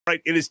All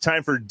right, it is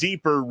time for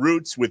Deeper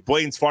Roots with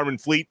Blain's Farm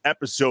and Fleet,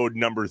 episode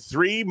number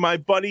 3. My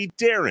buddy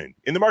Darren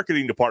in the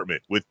marketing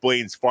department with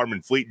Blain's Farm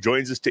and Fleet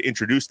joins us to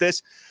introduce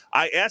this.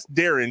 I asked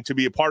Darren to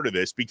be a part of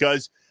this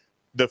because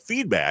the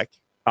feedback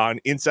on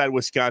Inside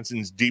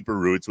Wisconsin's Deeper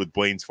Roots with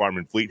Blain's Farm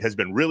and Fleet has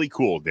been really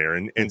cool,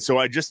 Darren. And so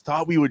I just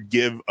thought we would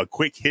give a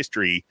quick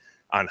history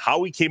on how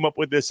we came up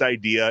with this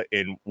idea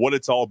and what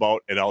it's all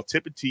about. And I'll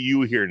tip it to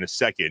you here in a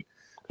second.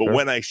 But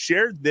when I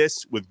shared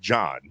this with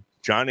John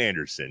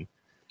Anderson,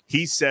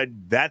 he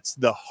said that's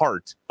the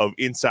heart of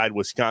Inside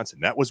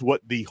Wisconsin. That was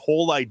what the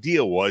whole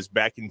idea was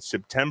back in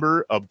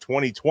September of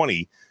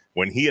 2020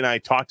 when he and I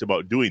talked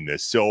about doing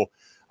this. So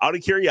out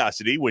of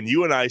curiosity, when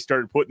you and I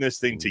started putting this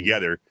thing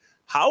together,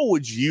 how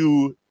would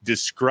you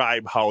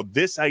describe how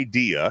this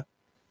idea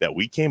that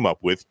we came up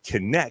with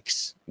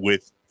connects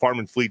with Farm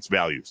and Fleet's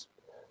values?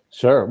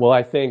 Sure. Well,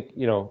 I think,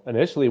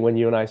 initially when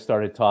you and I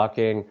started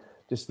talking,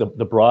 just the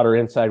broader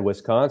Inside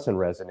Wisconsin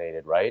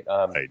resonated, right?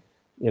 Right.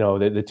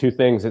 The two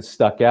things that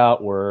stuck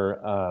out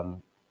were,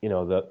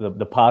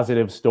 the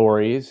positive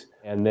stories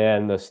and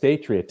then the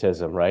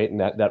Statriotism, right? And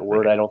that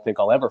word I don't think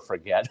I'll ever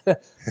forget.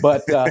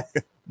 But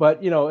it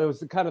was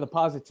the kind of the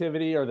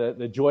positivity or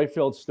the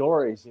joy-filled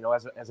stories.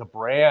 As a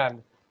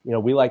brand,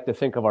 we like to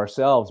think of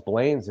ourselves,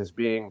 Blain's, as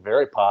being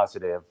very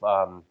positive.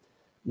 From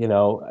the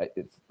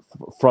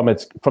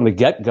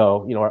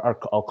get-go,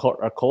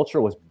 our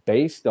culture was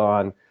based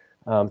on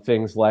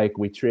things like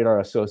we treat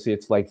our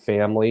associates like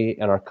family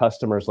and our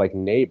customers like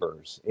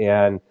neighbors.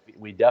 And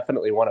we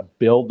definitely want to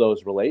build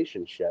those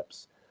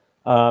relationships.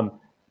 And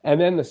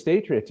then the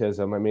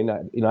Statriotism,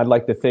 I'd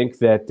like to think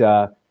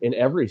that in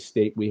every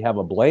state we have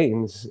a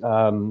Blain's.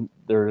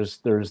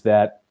 There's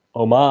that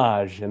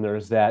homage and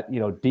there's that,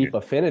 deep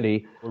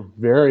affinity. We're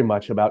very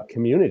much about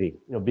community,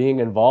 being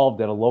involved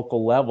at a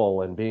local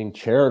level and being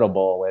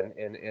charitable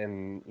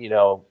and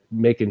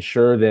making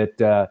sure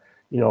that,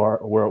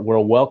 we're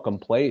a welcome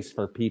place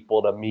for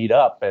people to meet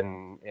up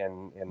and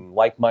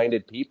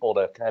like-minded people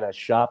to kind of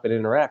shop and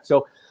interact.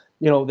 So,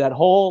 that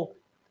whole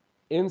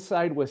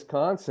Inside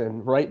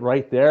Wisconsin,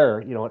 right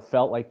there, it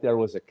felt like there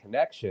was a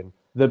connection.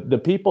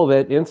 The people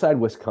that Inside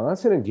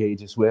Wisconsin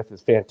engages with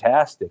is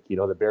fantastic.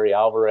 The Barry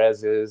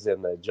Alvarez's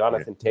and the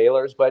Jonathan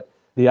Taylors, but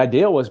the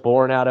idea was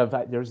born out of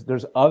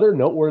there's other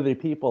noteworthy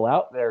people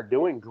out there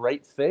doing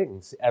great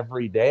things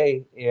every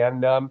day,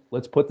 and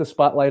let's put the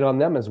spotlight on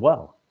them as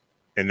well.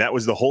 And that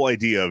was the whole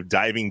idea of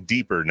diving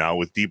deeper now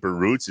with Deeper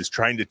Roots, is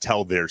trying to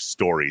tell their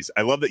stories.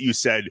 I love that you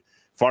said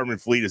Farm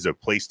and Fleet is a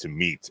place to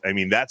meet.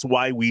 That's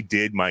why we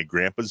did my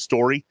grandpa's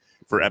story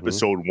for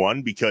episode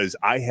 1, because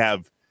I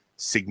have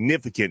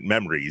significant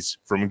memories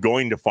from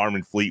going to Farm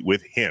and Fleet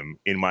with him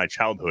in my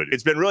childhood.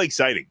 It's been really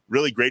exciting,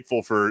 really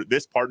grateful for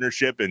this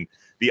partnership and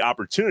the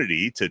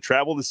opportunity to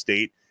travel the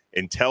state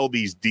and tell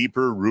these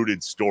deeper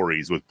rooted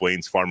stories with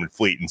Blain's Farm and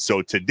Fleet. And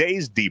so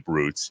today's Deeper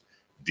Roots,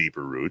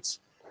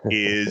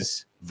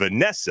 is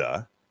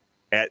Vanessa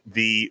at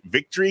the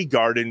Victory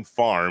Garden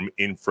Farm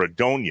in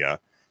Fredonia.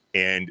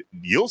 And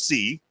you'll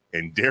see,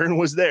 and Darren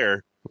was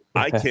there,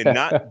 I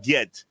cannot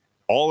get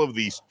all of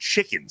these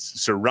chickens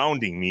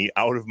surrounding me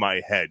out of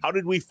my head. How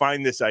did we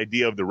find this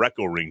idea of the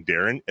REKO ring,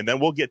 Darren? And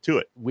then we'll get to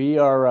it. We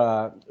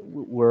are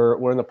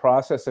we're in the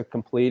process of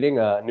completing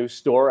a new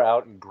store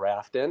out in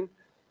Grafton.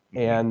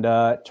 And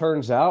it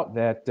turns out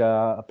that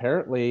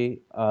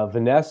apparently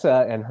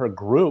Vanessa and her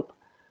group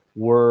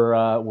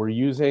were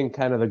using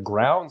kind of the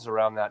grounds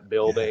around that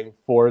building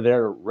for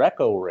their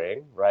REKO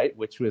ring, right?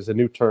 Which was a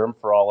new term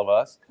for all of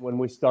us. When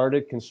we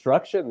started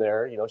construction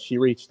there, she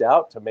reached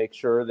out to make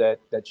sure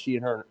that she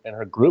and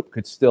her group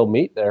could still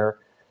meet there.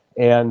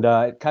 And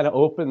it kind of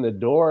opened the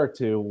door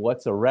to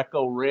what's a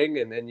REKO ring,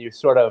 and then you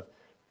sort of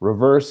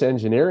reverse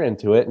engineer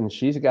into it, and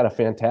she's got a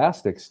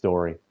fantastic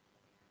story.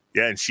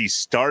 Yeah, and she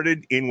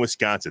started in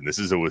Wisconsin. This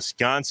is a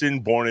Wisconsin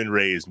born and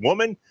raised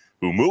woman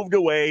who moved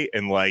away,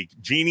 and like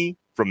Jeannie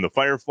from the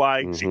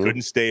Firefly, she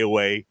couldn't stay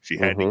away. She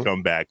had to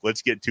come back.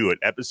 Let's get to it.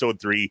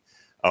 Episode 3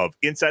 of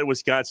Inside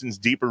Wisconsin's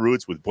Deeper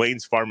Roots with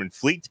Blain's Farm and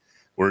Fleet.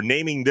 We're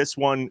naming this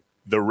one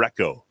the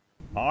REKO.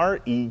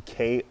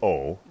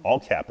 R-E-K-O, all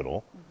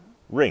capital,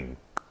 ring.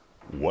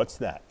 What's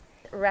that?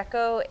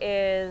 REKO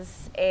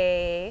is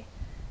a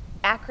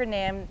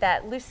acronym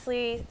that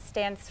loosely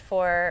stands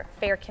for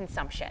fair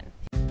consumption.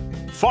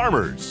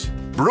 Farmers,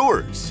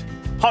 brewers,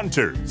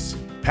 hunters,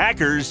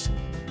 packers,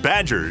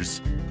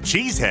 badgers,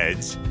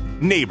 cheeseheads,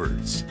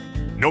 neighbors.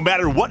 No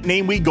matter what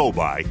name we go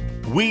by,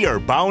 we are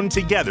bound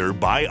together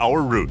by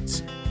our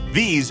roots.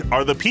 These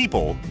are the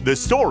people, the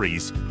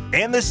stories,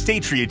 and the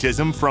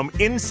Statriotism from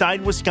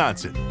inside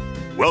Wisconsin.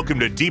 Welcome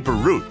to Deeper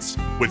Roots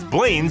with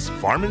Blain's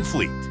Farm and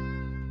Fleet.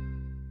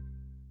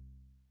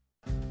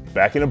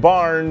 Back in a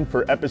barn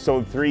for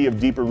episode 3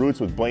 of Deeper Roots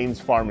with Blain's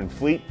Farm and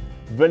Fleet.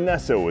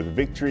 Vanessa with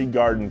Victory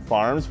Garden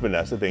Farms.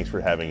 Vanessa, thanks for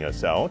having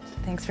us out.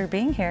 Thanks for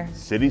being here.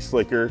 City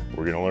Slicker.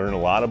 We're going to learn a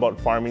lot about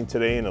farming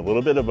today and a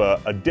little bit of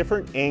a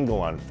different angle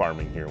on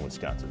farming here in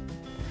Wisconsin.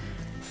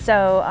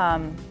 So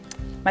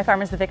my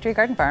farm is the Victory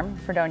Garden Farm,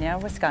 Fredonia,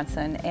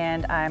 Wisconsin,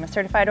 and I'm a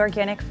certified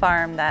organic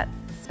farm that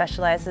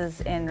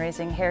specializes in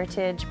raising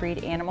heritage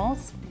breed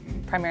animals,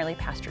 primarily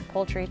pastured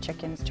poultry,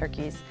 chickens,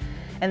 turkeys,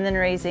 and then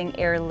raising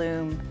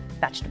heirloom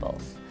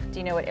vegetables. Do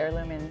you know what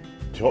heirloom and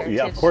heritage?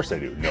 Yeah, of course I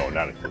do. No,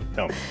 not a clue.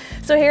 Tell me.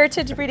 So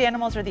heritage breed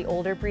animals are the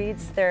older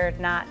breeds. They're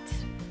not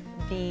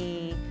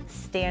the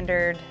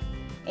standard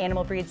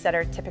animal breeds that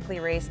are typically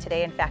raised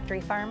today in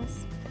factory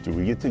farms. Do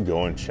we get to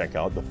go and check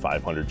out the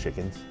 500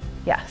 chickens?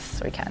 Yes,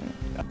 we can.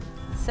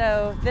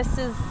 So this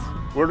is...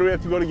 Where do we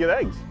have to go to get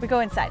eggs? We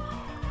go inside.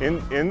 In?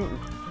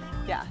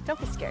 Yeah, don't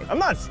be scared. I'm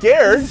not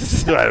scared.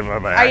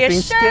 Are you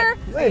sure?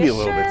 Maybe a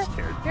little bit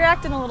scared. You're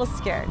acting a little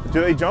scared.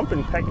 Do they jump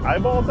and peck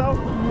eyeballs out?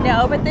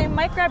 No, but they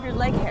might grab your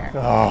leg hair.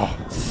 Oh.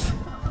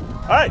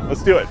 All right,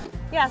 let's do it.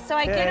 Yeah, so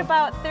I get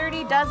about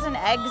 30 dozen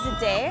eggs a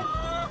day.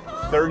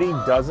 30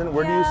 dozen?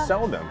 Where do you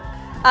sell them?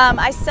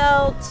 I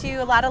sell to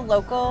a lot of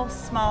local,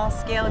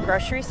 small-scale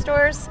grocery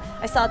stores.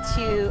 I sell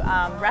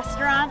to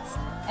restaurants,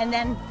 and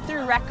then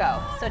through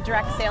REKO, so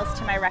direct sales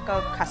to my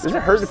REKO customers. Does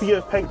it hurt if you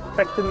get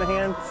pecked in the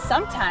hand?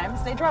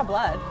 Sometimes. They draw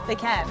blood. They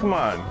can. Come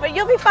on. But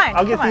you'll be fine.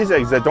 I'll get these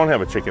eggs that don't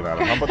have a chicken on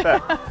them. How about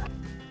that?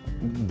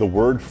 The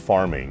word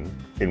farming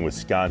in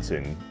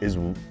Wisconsin is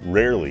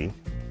rarely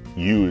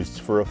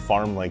used for a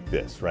farm like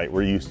this, right?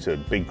 We're used to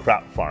big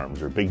crop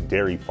farms or big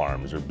dairy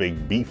farms or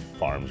big beef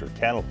farms or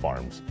cattle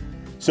farms.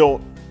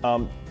 So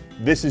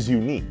this is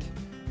unique.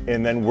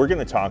 And then we're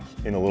gonna talk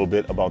in a little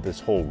bit about this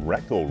whole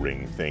REKO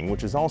ring thing,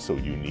 which is also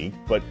unique.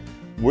 But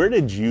where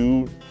did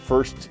you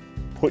first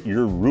put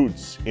your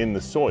roots in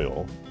the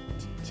soil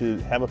to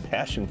have a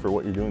passion for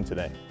what you're doing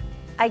today?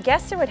 I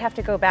guess it would have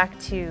to go back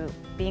to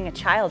being a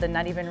child and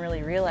not even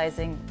really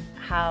realizing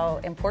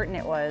how important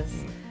it was.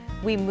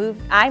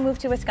 I moved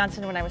to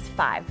Wisconsin when I was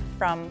 5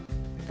 from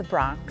the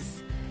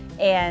Bronx.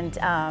 And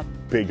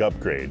big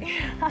upgrade.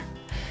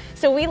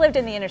 So we lived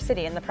in the inner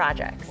city in the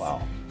projects.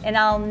 Wow. And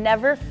I'll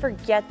never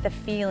forget the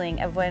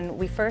feeling of when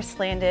we first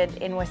landed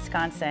in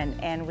Wisconsin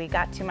and we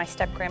got to my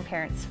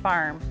step-grandparents'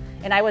 farm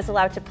and I was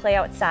allowed to play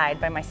outside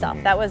by myself.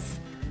 That was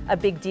a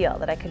big deal,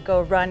 that I could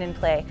go run and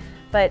play.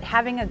 But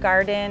having a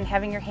garden,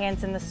 having your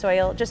hands in the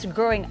soil, just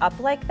growing up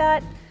like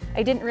that,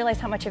 I didn't realize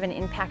how much of an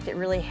impact it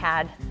really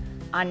had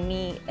on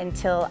me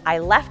until I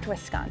left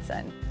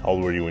Wisconsin. How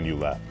old were you when you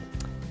left?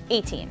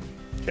 18.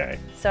 Okay.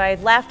 So I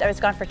left, I was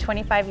gone for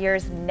 25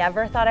 years,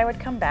 never thought I would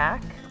come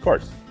back. Of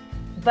course.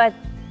 But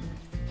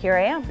here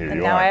I am,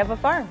 and now I have a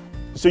farm.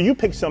 So you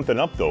picked something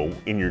up though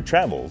in your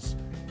travels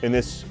in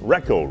this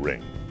REKO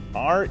ring.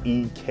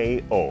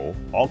 R-E-K-O,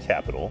 all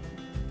capital,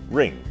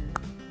 ring.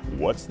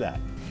 What's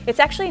that? It's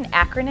actually an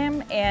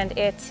acronym, and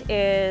it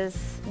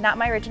is not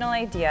my original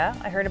idea.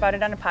 I heard about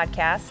it on a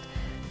podcast,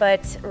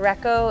 but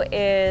REKO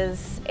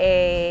is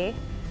a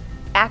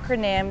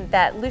acronym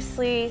that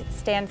loosely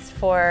stands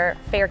for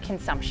fair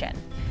consumption.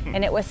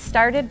 And it was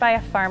started by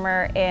a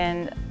farmer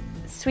in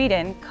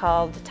Sweden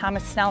called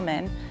Thomas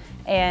Snellman,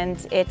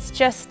 and it's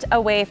just a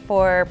way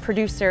for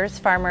producers,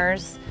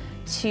 farmers,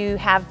 to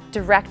have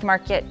direct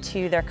market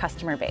to their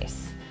customer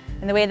base.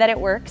 And the way that it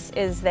works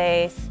is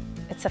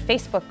it's a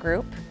Facebook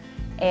group,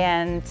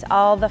 and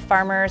all the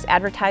farmers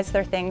advertise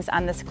their things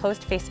on this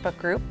closed Facebook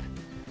group,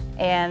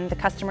 and the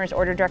customers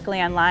order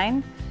directly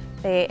online.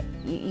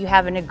 You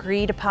have an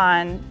agreed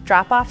upon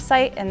drop-off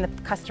site, and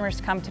the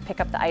customers come to pick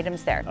up the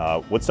items there.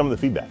 What's some of the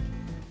feedback?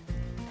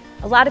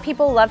 A lot of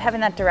people love having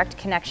that direct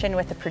connection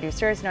with the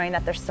producers, knowing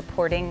that they're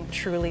supporting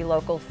truly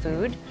local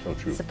food, So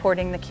true.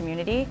 supporting the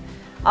community.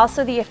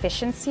 Also the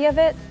efficiency of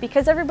it,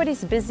 because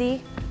everybody's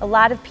busy. A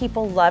lot of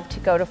people love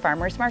to go to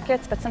farmers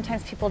markets, but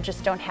sometimes people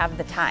just don't have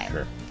the time.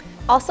 Sure.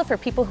 Also for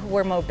people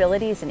where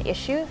mobility is an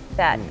issue,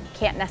 that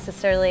can't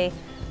necessarily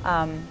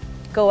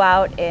go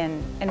out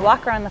and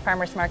walk around the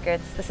farmers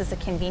markets, this is a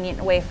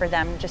convenient way for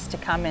them just to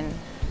come and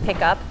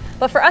pick up.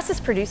 But for us as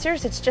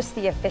producers, it's just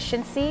the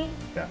efficiency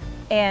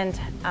and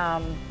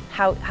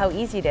how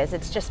easy it is.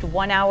 It's just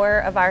 1 hour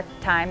of our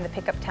time, the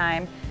pickup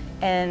time,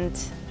 and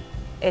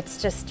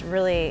it's just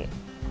really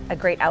a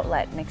great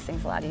outlet. It makes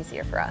things a lot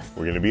easier for us.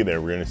 We're going to be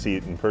there. We're going to see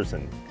it in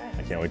person.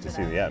 I can't wait to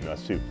see it. Yeah,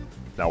 us too.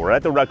 Now we're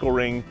at the REKO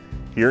ring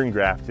here in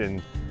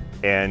Grafton,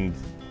 and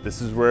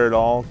this is where it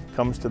all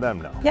comes to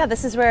them now. Yeah,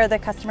 this is where the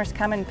customers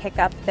come and pick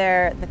up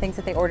the things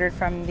that they ordered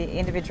from the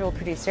individual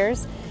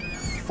producers.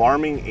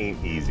 Farming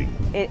ain't easy.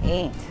 It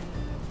ain't.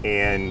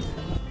 And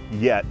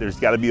yet there's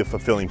got to be a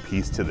fulfilling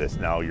piece to this.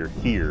 Now you're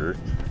here,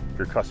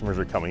 your customers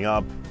are coming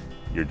up,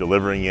 you're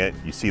delivering it,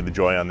 you see the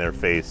joy on their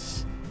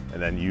face,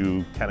 and then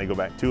you kind of go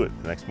back to it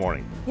the next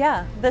morning.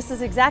 Yeah, this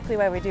is exactly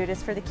why we do it,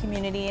 is for the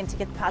community and to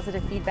get the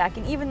positive feedback.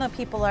 And even though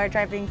people are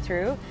driving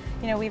through,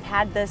 you know, we've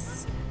had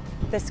this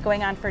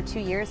going on for 2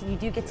 years, and you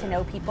do get to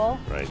know people.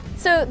 Right.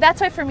 So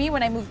that's why for me,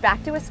 when I moved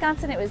back to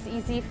Wisconsin, it was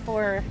easy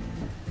for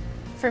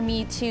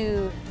me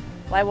to,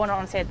 well, I won't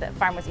want to say that the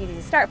farm was easy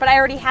to start, but I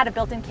already had a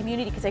built-in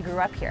community because I grew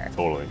up here.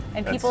 Totally.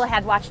 And people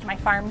had watched my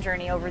farm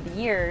journey over the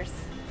years.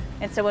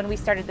 And so when we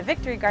started the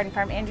Victory Garden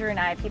Farm, Andrew and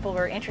I, people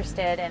were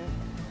interested, and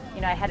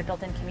you know, I had a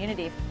built-in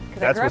community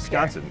because I grew up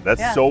Wisconsin. here.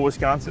 That's so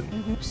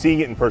Wisconsin. Seeing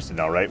it in person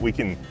now, right? We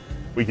can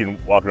we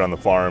can walk around the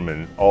farm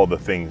and all the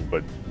things,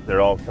 but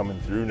they're all coming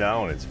through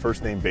now, and it's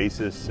first name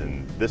basis,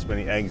 and this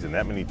many eggs and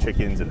that many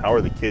chickens, and how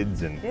are the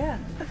kids? And yeah.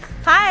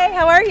 Hi,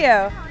 how are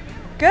you?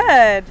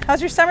 Good.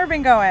 How's your summer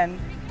been going?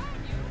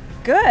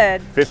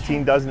 Good.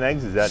 15 dozen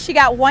eggs, is that? She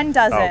got 1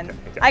 dozen.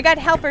 Oh, okay. I got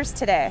helpers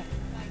today.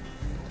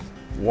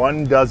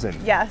 1 dozen.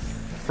 Yes.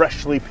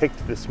 Freshly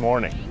picked this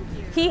morning.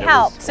 He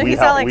helped, so he's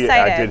all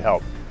excited. I did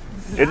help.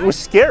 It was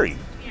scary.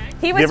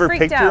 He was you ever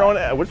freaked picked out. your own?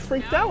 I was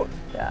freaked out.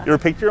 Yeah. You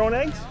ever picked your own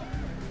eggs?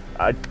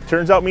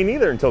 Turns out me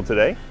neither until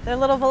today. They're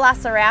little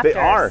velociraptors. They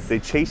are. They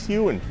chase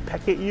you and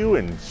peck at you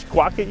and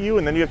squawk at you,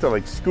 and then you have to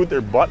like scoot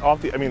their butt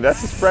off the. I mean,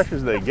 that's as fresh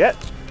as they get.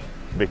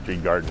 Victory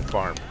Garden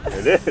Farm.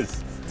 It is.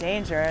 It's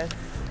dangerous.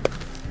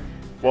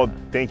 Well,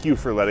 thank you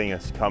for letting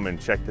us come and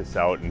check this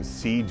out and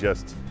see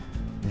just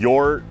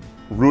your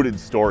rooted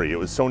story. It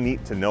was so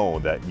neat to know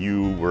that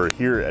you were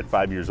here at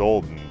 5 years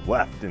old and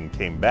left and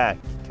came back,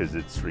 because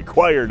it's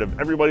required of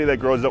everybody that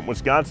grows up in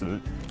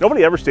Wisconsin.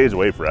 Nobody ever stays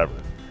away forever.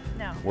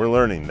 No. We're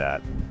learning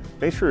that.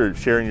 Thanks for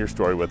sharing your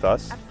story with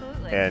us.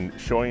 Absolutely. And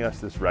showing us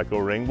this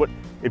REKO ring. What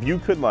if you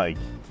could, like,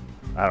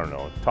 I don't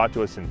know, talk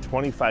to us in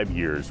 25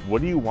 years,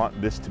 what do you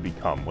want this to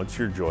become? What's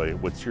your joy?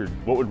 What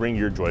would ring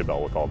your joy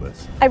bell with all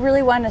this? I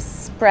really want to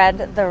spread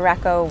the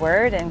REKO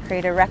word and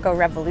create a REKO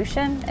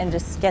revolution, and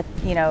just get,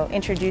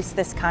 introduce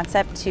this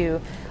concept to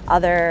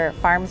other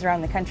farms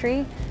around the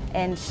country,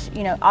 and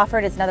offer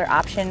it as another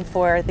option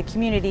for the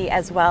community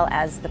as well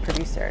as the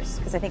producers,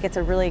 because I think it's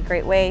a really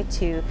great way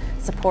to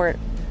support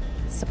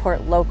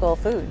local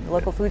food, the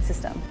local food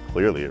system.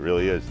 Clearly, it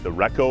really is. The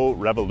REKO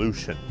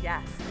revolution.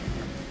 Yes.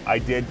 I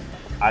did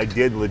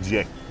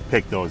legit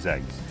pick those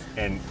eggs.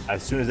 And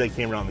as soon as they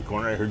came around the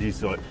corner, I heard you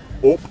say,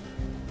 "Oh,"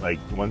 like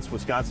once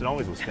Wisconsin,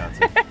 always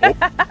Wisconsin. Oh.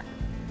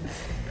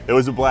 It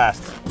was a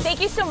blast.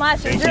 Thank you so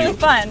much. It was Thank really you.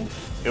 fun.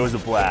 It was a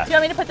blast. Do you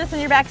want me to put this in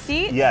your back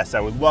seat? Yes,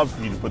 I would love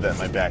for you to put that in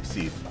my back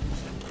seat.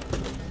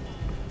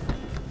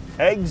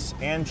 Eggs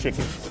and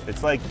chickens.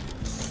 It's like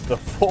the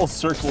full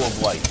circle of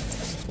life.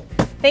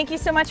 Thank you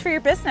so much for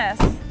your business.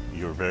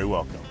 You're very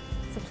welcome.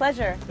 It's a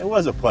pleasure. It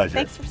was a pleasure.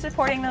 Thanks for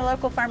supporting the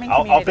local farming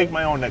community. I'll pick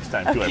my own next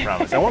time too, I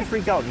promise. I won't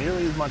freak out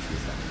nearly as much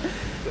this time.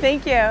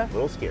 Thank you. A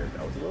little scared.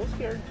 I was a little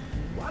scared.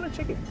 A lot of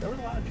chickens. There was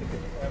a lot of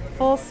chickens.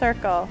 Full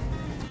circle.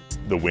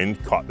 The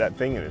wind caught that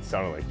thing and it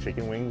sounded like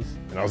chicken wings.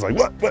 And I was like,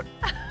 what?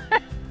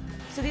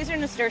 So these are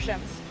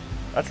nasturtiums,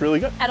 That's really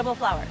good. edible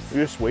flowers.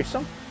 You just waste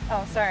some?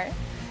 Oh, sorry.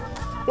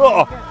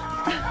 Oh!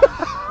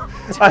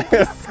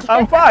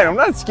 I'm fine. I'm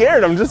not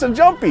scared. I'm just a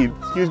jumpy.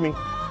 Excuse me.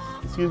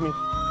 Excuse me.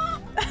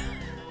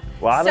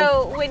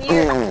 So when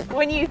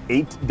you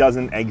 8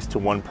 dozen eggs to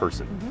one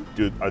person.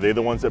 Are they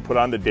the ones that put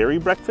on the dairy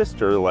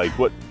breakfast, or like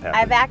what happened?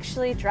 I've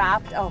actually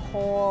dropped a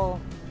whole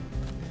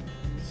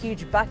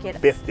huge bucket.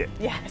 Biffed it.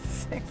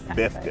 Yes, exactly.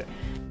 Biffed it.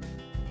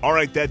 All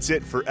right, that's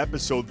it for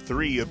episode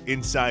 3 of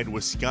Inside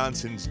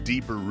Wisconsin's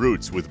Deeper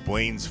Roots with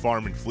Blain's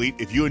Farm and Fleet.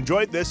 If you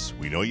enjoyed this,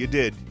 we know you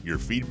did. Your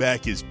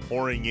feedback is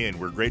pouring in.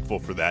 We're grateful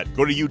for that.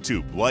 Go to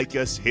YouTube, like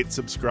us, hit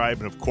subscribe,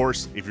 and of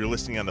course, if you're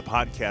listening on the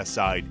podcast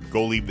side,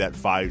 go leave that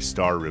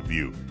 5-star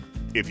review.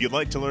 If you'd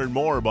like to learn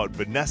more about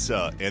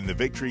Vanessa and the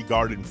Victory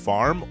Garden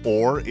Farm,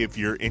 or if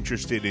you're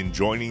interested in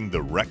joining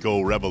the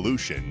REKO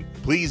Revolution,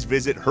 please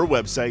visit her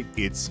website.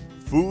 It's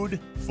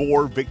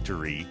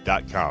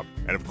foodforvictory.com.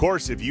 And of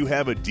course, if you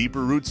have a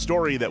deeper root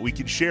story that we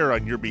can share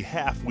on your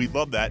behalf, we'd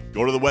love that.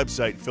 Go to the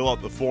website, fill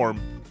out the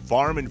form,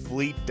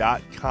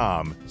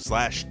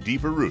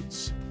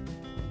 farmandfleet.com/deeperroots.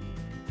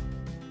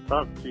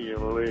 Talk to you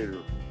later.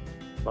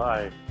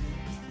 Bye.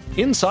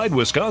 Inside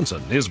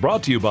Wisconsin is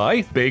brought to you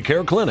by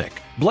Baycare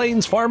Clinic,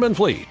 Blain's Farm and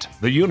Fleet,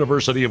 the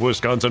University of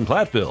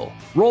Wisconsin-Platteville,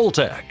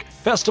 Rolltech,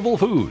 Festival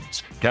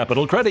Foods,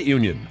 Capital Credit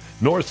Union,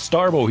 North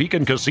Star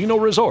Mohican Casino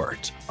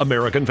Resort,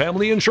 American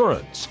Family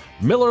Insurance,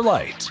 Miller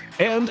Lite,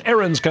 and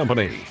Aaron's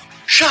Company.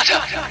 Shut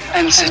up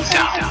and sit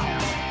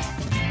down.